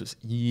girl. This was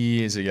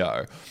years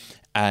ago,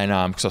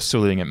 and because I was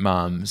still living at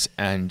mum's,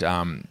 and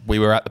we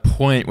were at the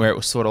point where it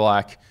was sort of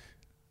like,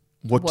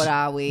 What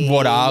are we?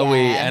 What are we?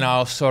 Yeah. And I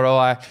was sort of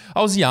like,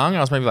 I was young. I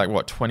was maybe like,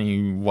 what,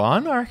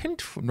 21, I reckon?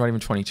 Not even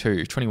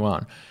 22,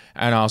 21.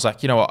 And I was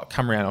like, you know what?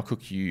 Come around. I'll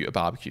cook you a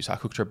barbecue. So I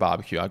cooked her a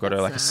barbecue. I got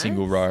her like That's a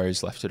single nice.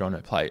 rose, left it on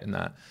her plate and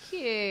that.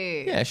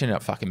 Cute. Yeah, she ended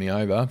up fucking me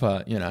over,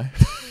 but you know.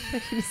 I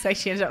was going to say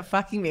she ended up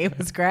fucking me. It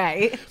was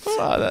great.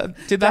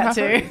 Did that That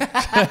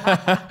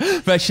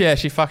happen? But yeah,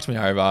 she fucked me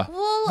over.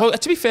 Well-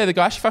 to be fair, the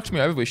guy she fucked me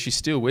over with, she's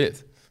still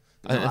with.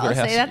 I think Oh, they've got a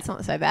see, house- that's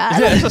not so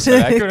bad. Yeah, that's not so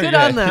bad. Good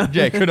yeah. on them.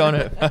 Yeah, good on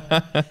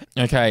it.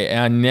 Okay,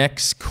 our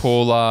next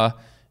caller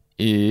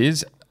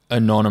is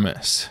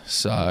anonymous.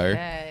 So,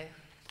 Okay.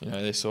 you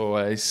know, this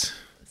always...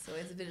 It's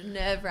always a bit of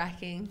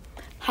nerve-wracking.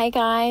 Hey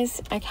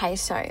guys. Okay,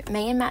 so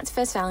me and Matt's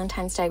first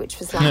Valentine's Day, which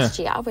was last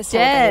year, was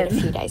celebrated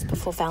a few days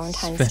before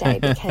Valentine's Day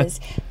because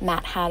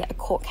Matt had a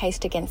court case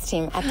against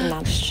him at the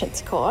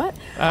Magistrates Court.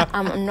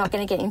 I'm not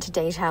going to get into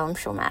detail. I'm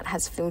sure Matt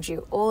has filled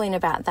you all in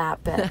about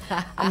that, but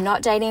I'm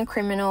not dating a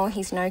criminal.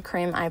 He's no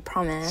crim, I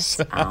promise.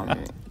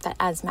 But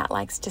as Matt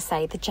likes to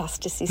say, the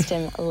justice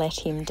system let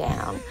him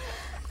down.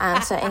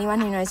 So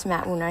anyone who knows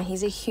Matt will know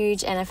he's a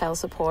huge NFL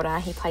supporter.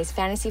 He plays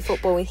fantasy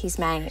football with his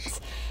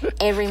mates.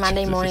 Every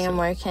Monday morning I'm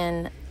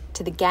woken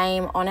to the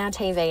game on our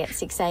TV at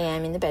 6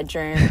 a.m. in the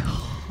bedroom.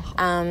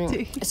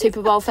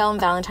 Super Bowl fell on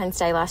Valentine's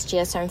Day last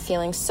year, so I'm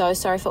feeling so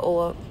sorry for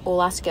all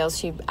us girls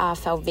who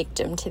fell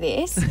victim to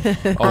this.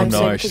 Oh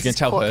no, she's going to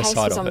tell her side of it.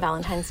 Court case was on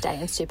Valentine's Day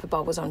and Super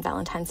Bowl was on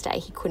Valentine's Day.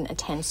 He couldn't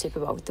attend Super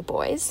Bowl with the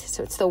boys,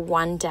 so it's the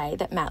one day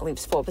that Matt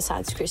lives for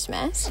besides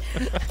Christmas.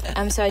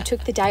 So I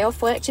took the day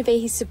off work to be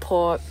his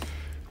support.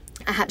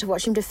 I had to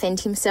watch him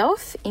defend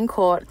himself in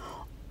court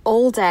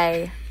all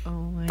day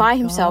by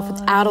himself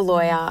without a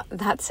lawyer.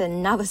 That's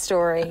another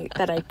story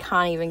that I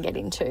can't even get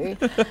into.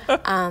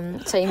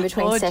 So in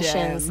between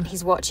sessions,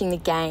 he's watching the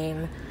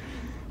game.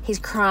 He's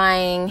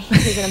crying.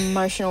 He's an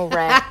emotional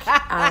wreck.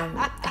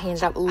 He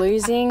ended up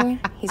losing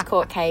his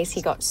court case.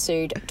 He got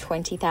sued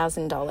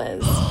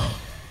 $20,000.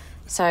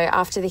 So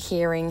after the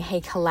hearing, he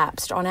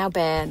collapsed on our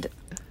bed,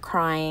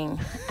 crying.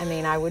 I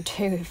mean, I would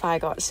too if I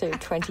got sued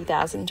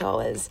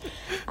 $20,000.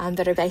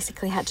 But I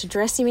basically had to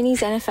dress him in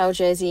his NFL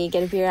jersey,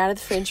 get a beer out of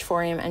the fridge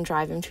for him and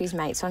drive him to his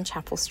mates on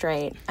Chapel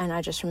Street. And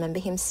I just remember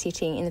him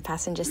sitting in the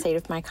passenger seat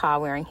of my car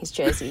wearing his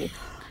jersey,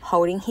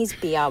 holding his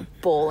beer,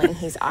 bawling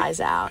his eyes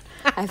out.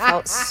 I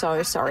felt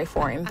so sorry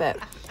for him, but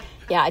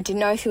yeah, I didn't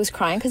know if he was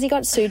crying because he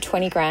got sued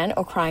 $20,000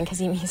 or crying because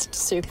he missed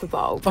Super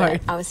Bowl.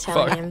 But I was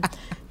telling him,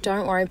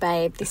 don't worry,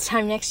 babe. This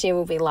time next year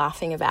we'll be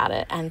laughing about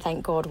it, and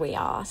thank God we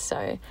are.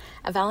 So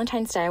a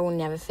Valentine's Day I will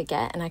never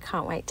forget, and I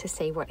can't wait to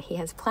see what he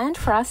has planned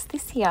for us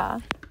this year.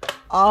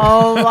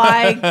 Oh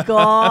my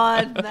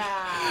God,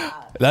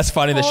 Matt. That's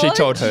funny that she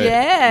told her. Jen.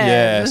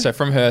 Yeah, so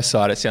from her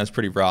side, it sounds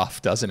pretty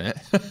rough, doesn't it?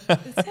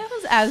 It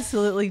sounds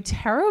absolutely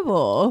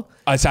terrible.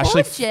 It's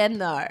actually Poor Jen,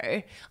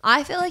 though.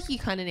 I feel like you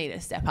kind of need to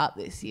step up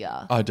this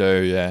year. I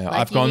do, yeah. Like,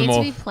 I've gone you need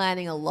more to be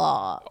planning a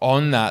lot.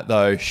 on that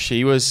though.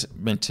 She was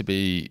meant to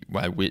be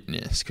my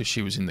witness because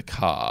she was in the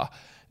car.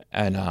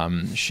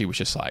 And she was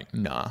just like,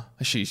 nah.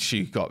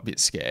 She got a bit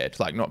scared.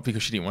 Like, not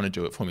because she didn't want to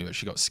do it for me, but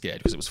she got scared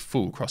because it was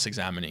full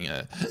cross-examining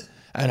her.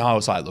 And I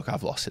was like, look,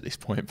 I've lost at this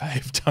point,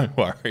 babe. Don't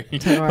worry.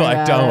 Don't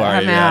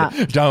worry about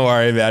it. Don't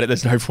worry about it.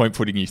 There's no point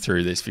putting you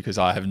through this because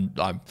I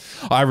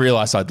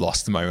realised I'd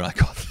lost the moment I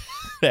got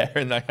there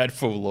and they had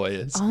full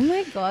lawyers. Oh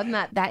my God,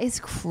 Matt, that is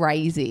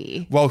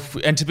crazy. Well,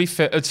 and to be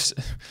fair,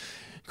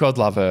 God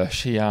love her.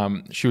 She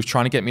was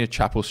trying to get me to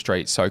Chapel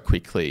Street so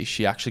quickly.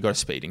 She actually got a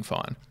speeding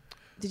fine.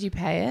 Did you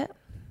pay it?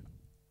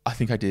 I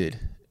think I did.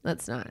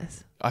 That's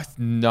nice.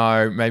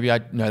 No,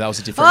 that was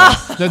a different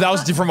one. No, that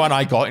was a different one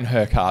I got in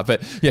her car.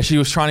 But yeah, she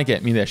was trying to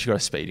get me there. She got a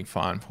speeding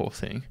fine, poor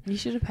thing. You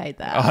should have paid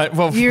that.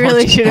 Well, you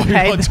really should have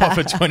paid on that. top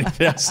of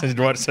 20,000.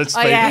 What's a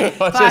speeding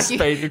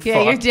fine?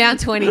 Yeah, you're down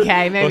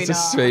 20K, maybe What's a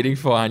speeding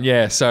fine?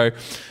 Yeah, so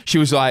she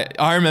was like,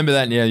 I remember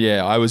that.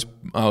 Yeah, I was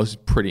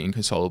pretty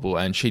inconsolable,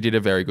 and she did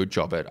a very good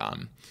job at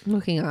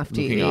looking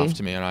after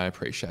me, and I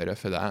appreciate her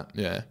for that.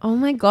 Yeah. Oh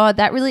my God,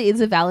 that really is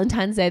a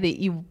Valentine's Day that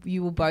you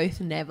will both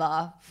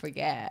never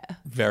forget.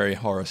 Very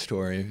horror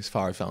story as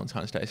far as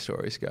Valentine's Day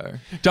stories go.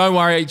 Don't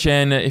worry,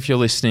 Jen, if you're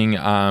listening,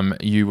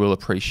 you will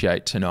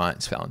appreciate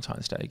tonight's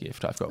Valentine's Day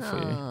gift I've got for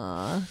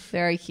you.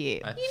 Very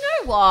cute. You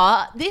know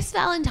what? This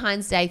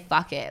Valentine's Day,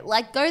 fuck it.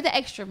 Like, go the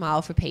extra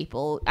mile for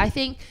people. I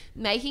think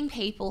making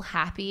people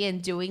happy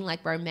and doing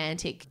like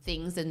romantic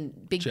things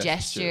and big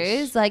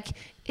gestures, like,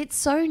 it's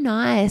so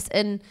nice.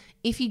 And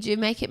if you do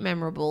make it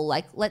memorable,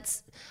 like,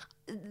 that's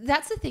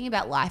the thing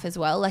about life as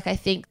well. Like, I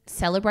think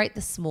celebrate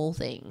the small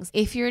things.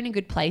 If you're in a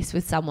good place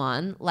with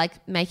someone,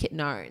 like, make it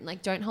known.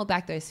 Like, don't hold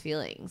back those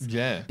feelings.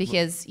 Yeah.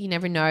 Because you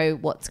never know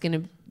what's going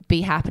to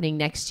be happening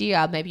next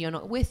year. Maybe you're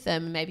not with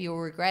them. Maybe you'll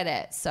regret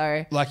it.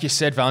 So, like you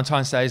said,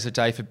 Valentine's Day is a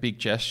day for big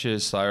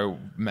gestures. So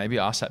maybe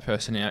ask that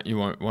person out you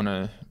want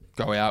to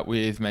go out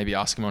with, maybe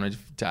ask them on a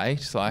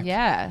date. Like,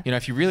 yeah,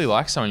 if you really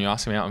like someone, you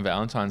ask them out on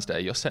Valentine's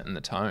Day, you're setting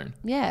the tone.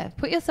 Yeah,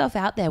 put yourself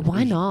out there.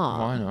 Why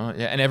not?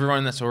 Yeah, and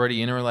everyone that's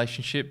already in a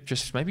relationship,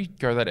 just maybe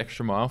go that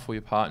extra mile for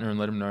your partner and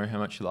let them know how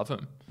much you love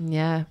them.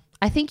 Yeah.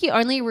 I think you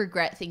only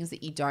regret things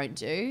that you don't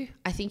do.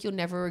 I think you'll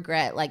never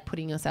regret like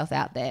putting yourself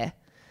out there.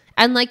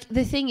 And like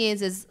the thing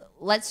is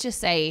let's just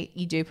say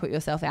you do put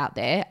yourself out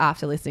there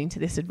after listening to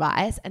this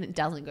advice and it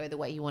doesn't go the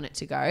way you want it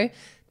to go,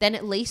 then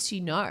at least you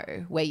know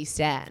where you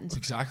stand.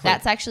 Exactly.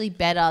 That's actually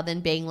better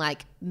than being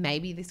like,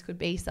 maybe this could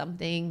be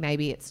something,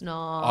 maybe it's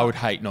not. I would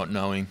hate not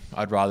knowing.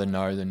 I'd rather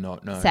know than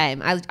not know.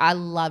 Same. I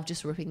love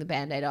just ripping the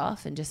Band-Aid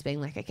off and just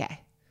being like, okay,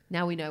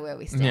 now we know where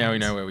we stand. Yeah, we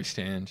know where we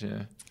stand,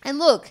 yeah. And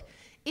look,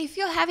 if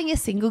you're having a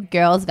single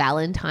girl's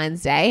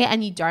Valentine's Day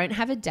and you don't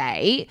have a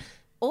date,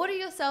 order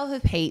yourself a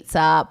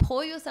pizza,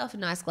 pour yourself a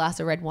nice glass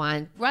of red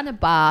wine, run a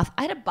bath.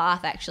 I had a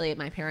bath actually at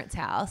my parents'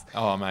 house.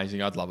 Oh,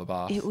 amazing. I'd love a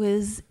bath. It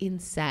was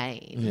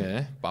insane.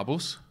 Yeah.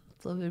 Bubbles.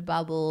 A little bit of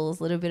bubbles,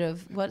 a little bit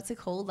of, what's it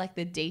called? Like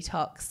the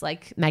detox,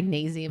 like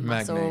magnesium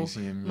muscle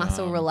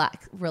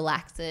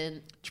relaxant.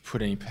 Did you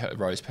put any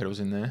rose petals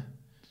in there?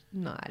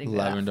 No, I didn't go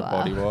Lavender that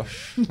far. body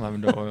wash,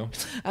 lavender oil.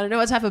 I don't know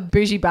what type of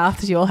bougie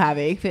baths you're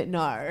having, but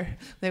no,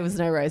 there was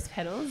no rose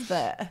petals,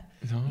 but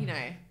you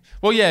know.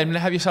 Well, yeah, and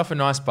have yourself a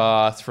nice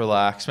bath,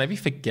 relax, maybe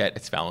forget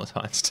it's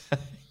Valentine's Day.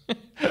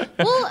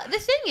 Well, the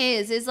thing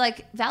is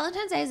like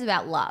Valentine's Day is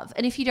about love.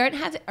 And if you don't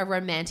have a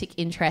romantic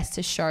interest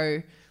to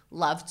show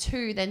love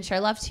to, then show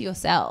love to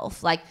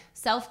yourself. Like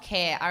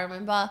self-care. I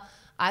remember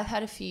I've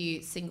had a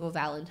few single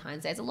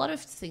Valentine's Days, a lot of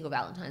single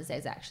Valentine's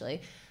Days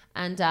actually.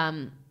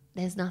 And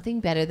there's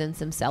nothing better than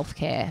some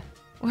self-care.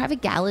 Or have a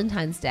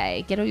Galentine's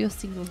Day. Get all your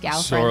single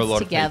gal Saw friends a lot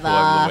together. of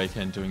people over the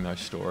weekend doing those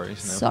stories.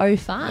 So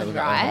fun,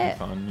 right?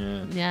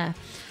 Fun, yeah. Yeah.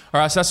 All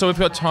right, so that's all we've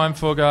got time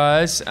for,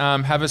 guys.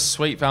 Have a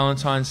sweet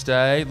Valentine's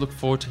Day. Look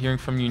forward to hearing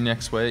from you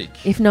next week.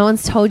 If no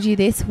one's told you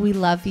this, we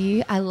love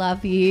you. I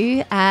love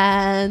you.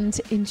 And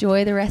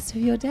enjoy the rest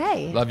of your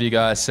day. Love you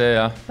guys. See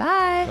ya.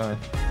 Bye.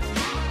 Bye.